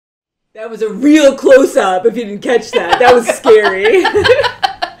That was a real close-up, if you didn't catch that. That was scary.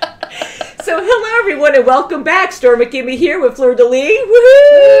 So, hello everyone, and welcome back. Storm Akima here with Fleur de Lis.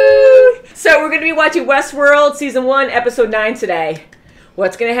 Woohoo! So, we're going to be watching WestWorld Season 1, Episode 9 today.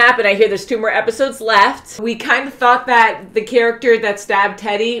 What's going to happen? I hear there's 2 more episodes left. We kind of thought that the character that stabbed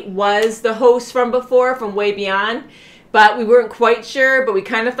Teddy was the host from before, from Way Beyond. But we weren't quite sure, but we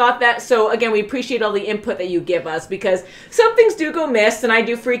kind of thought that. So, again, we appreciate all the input that you give us because some things do go missed, and I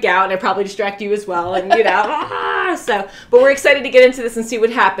do freak out, and I probably distract you as well, and, you know. But we're excited to get into this and see what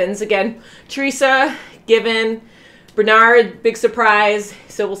happens. Again, Teresa, Given, Bernard, big surprise.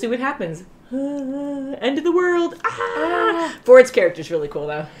 So we'll see what happens. End of the world. Ford's character's really cool,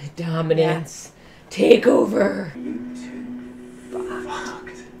 though. Dominance. Yeah. Take over.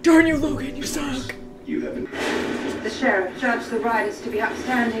 Darn you, Logan, you suck. You haven't. The sheriff judged the riders to be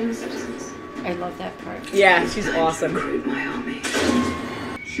upstanding citizens. I love that part. Yeah, she's awesome. Recruit my army.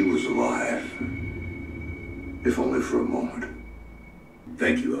 She was alive. If only for a moment.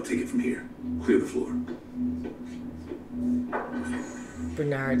 Thank you. I'll take it from here. Clear the floor.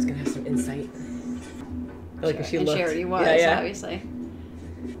 Bernard's gonna have some insight. I like when she looked. And Charity was, obviously.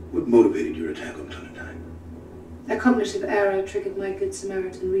 What motivated your attack on Clementine? A cognitive error triggered my good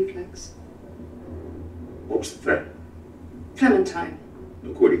Samaritan reflex. What was the threat? Clementine.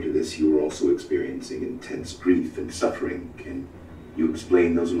 According to this, you were also experiencing intense grief and suffering. Can you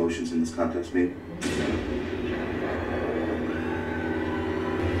explain those emotions in this context, maybe?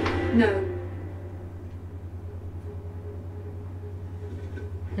 No.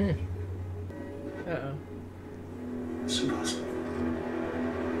 Uh-oh. It's impossible.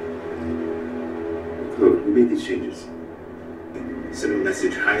 Code, we made these changes. Send a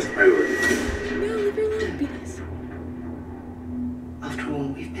message, highest priority. No, leave her alone. Be nice. After all,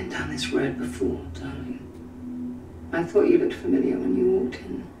 we've been down this road before, darling. I thought you looked familiar when you walked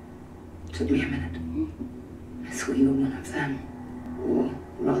in. It took me a minute. I thought you were one of them. Or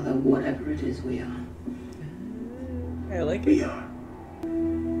rather, whatever it is we are. I like it. We are.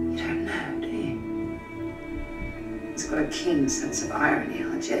 You don't know, do you? It's got a keen sense of irony,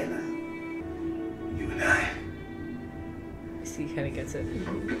 our jailer. You and I. He kind of gets it.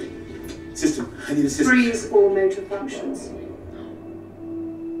 System, I need a system. Freeze all motor functions.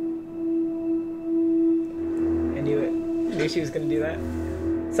 I knew it. I knew she was going to do that.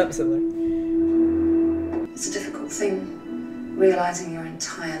 Something similar. It's a difficult thing, realizing your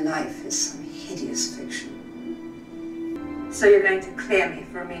entire life is some hideous fiction. So you're going to clear me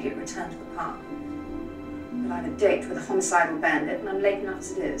for immediate return to the park. But I have a date with a homicidal bandit, and I'm late enough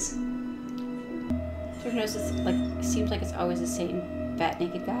as it is. Do you notice it's like it seems like it's always the same fat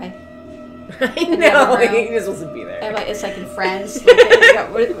naked guy? I know. He just wants to be there. And like, it's like in Friends. Like,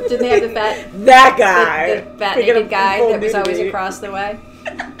 didn't they have the fat? That guy. The fat naked guy that was always across the way.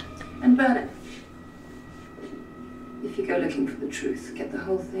 And burn it. If you go looking for the truth, get the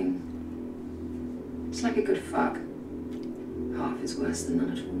whole thing. It's like a good fuck. Half is worse than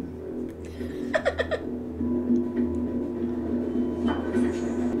none at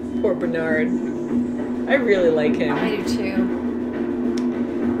all. Poor Bernard. I really like him. I do too.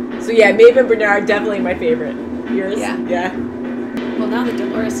 So yeah, Maeve and Bernard, definitely my favorite. Yours? Yeah. Yeah. Well, now that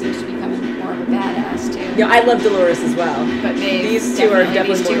Dolores seems to be becoming more of a badass too. Yeah, I love Dolores as well. But Maeve, these two are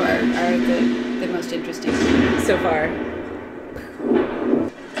definitely these two more are the most interesting so far.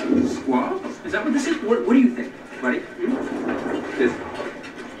 What? Is that what this is? What do you think, buddy? This.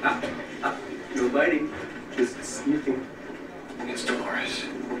 No biting. Just sniffing. It's Dolores.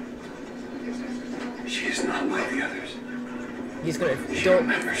 She is not like the others. He's gonna She don't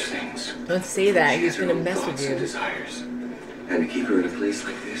remembers things. say that. She He's has her gonna own mess with thoughts and you. desires. And to keep her in a place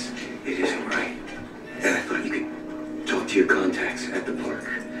like this, it isn't right. And I thought you could talk to your contacts at the park.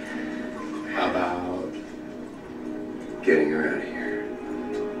 How about getting her out of here?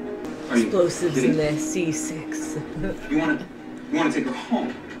 Explosives in the C6. You want to take her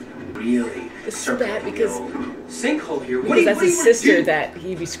home? Really? It's bad because Sinkhole here. because that's what do his you wanna sister do? that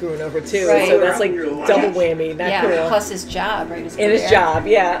he'd be screwing over too. Right. So that's like double whammy. Not yeah, cool. plus his job, right? And his job,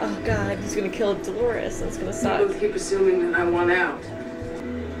 yeah. Oh god, he's gonna kill Dolores. That's gonna You suck. both keep assuming that I want out.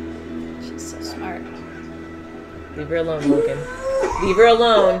 She's so smart. Leave her alone, Logan. Leave her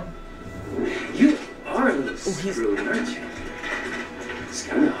alone. You are a little screwed, aren't you? It's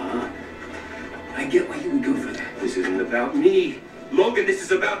kind of hot. I get why you would go for that. This isn't about me. Logan, this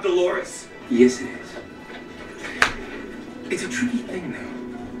is about Dolores. Yes, it is. It's a tricky thing,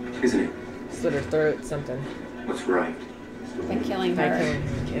 though, isn't it? Slit her throat, something. What's right? By killing By her. killing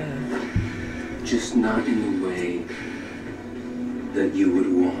her, yeah. Just not in the way that you would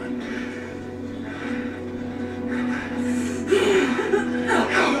want.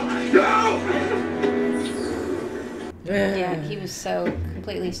 seems so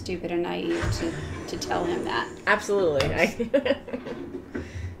completely stupid and naive to tell him that. Absolutely.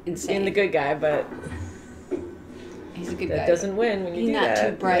 Insane. Being the good guy, but He's a good guy. that doesn't win when you do that. He's not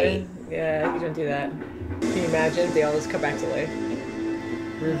too bright. Yeah, you don't do that. Can you imagine if they all just come back to life?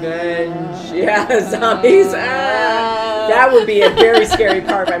 Revenge. Yeah, zombies. That would be a very scary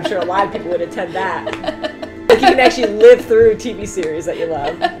part, but I'm sure a lot of people would attend that. Like you can actually live through a TV series that you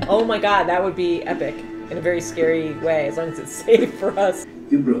love. Oh my god, that would be epic in a very scary way, as long as it's safe for us.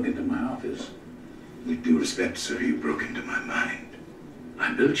 You broke into my office. With due respect, sir, you broke into my mind.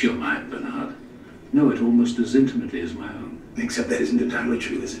 I built your mind, Bernard. Know it almost as intimately as my own. Except that isn't entirely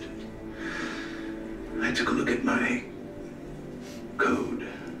true, is it? I took a look at my code.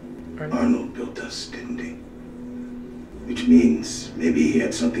 Arnold built us, didn't he? Which means maybe he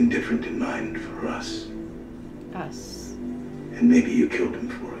had something different in mind for us. Us. And maybe you killed him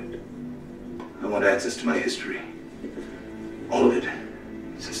for it. I want access to my history. All of it.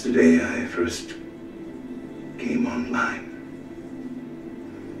 Since the day I first came online.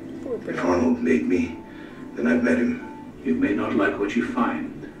 If Arnold made me, then I've met him. You may not like what you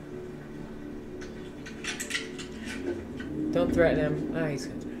find. Don't threaten him. Oh, he's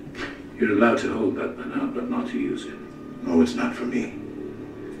gonna threaten him. You're allowed to hold that, Bernard, but not to use it. No, it's not for me.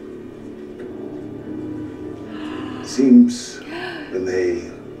 Seems when they...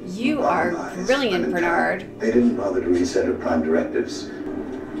 You are brilliant, Bernard. They didn't bother to reset her prime directives.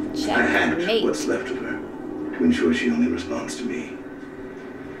 I hacked Checkmate. what's left of her to ensure she only responds to me.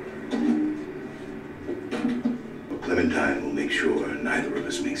 Clementine will make sure neither of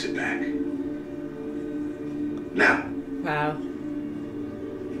us makes it back. Now, Wow.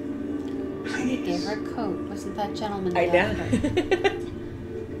 He gave please. her a coat. Wasn't that gentleman? I know.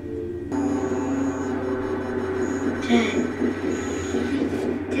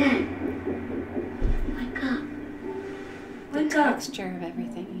 Dad. Wake up. The Wake up. texture of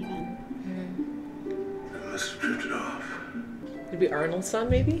everything, even. I must have drifted off. Could it be Arnold's son,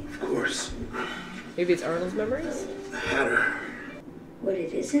 maybe? Of course. Maybe it's Arnold's memories? The Hatter. What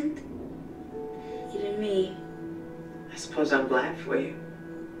it isn't? Even me. I suppose I'm glad for you.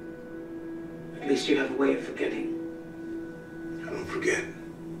 At least you have a way of forgetting. I don't forget.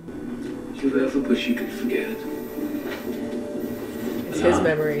 You ever wish you could forget? It's his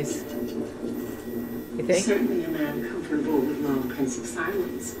memories. You think? Certainly a man comfortable with long pensive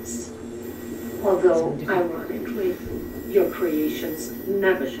silences. Although, ironically, your creations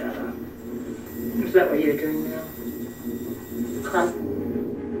never shut up. Is that what you're doing now? Club?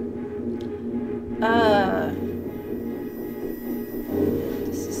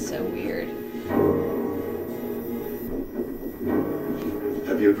 This is so weird.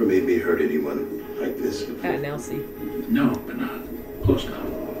 Have you ever made me hurt anyone like this before? Nelsie. No, Bernard. Of course not.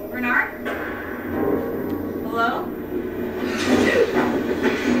 Bernard? Hello?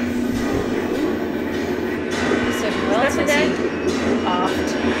 So who else was he offed?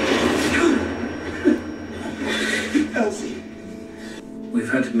 Elsie.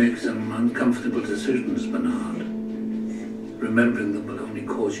 We've had to make some uncomfortable decisions, Bernard. Remembering them will only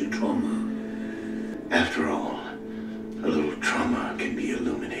cause you trauma. After all, a little trauma can be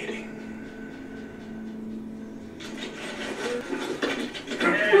illuminating.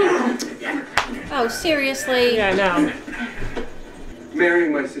 Oh, seriously? Yeah, I know.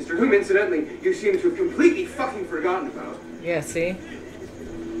 Marrying my sister, whom incidentally you seem to have completely fucking forgotten about. Yeah, see?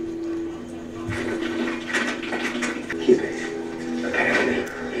 Keep it. Apparently.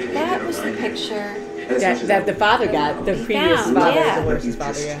 That was the picture. That the father got. The previous found, father yeah. is the worst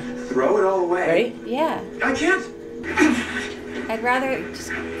father, yeah. Throw it all away. Right? Yeah. I can't. I'd rather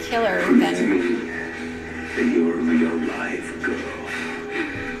just kill her than... That you're a real live girl.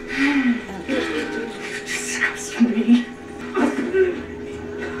 Disgust me.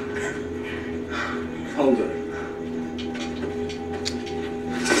 Hold it.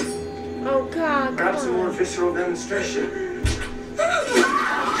 Oh, God. Perhaps a more visceral demonstration.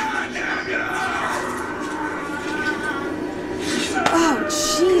 Oh,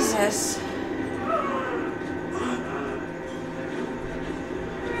 Jesus.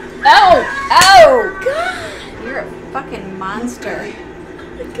 Oh! Oh! God! You're a fucking monster.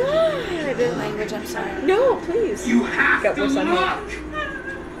 Oh, my God. Language, I'm sorry. No, please. You have Got to worse on look.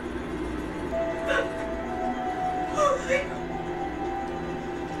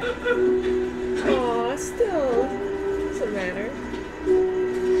 Aw, still. Doesn't matter.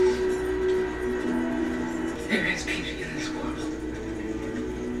 There is beauty in this world.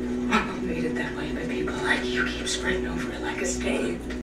 I'm made it that way, but people like you keep spreading over it like a stain.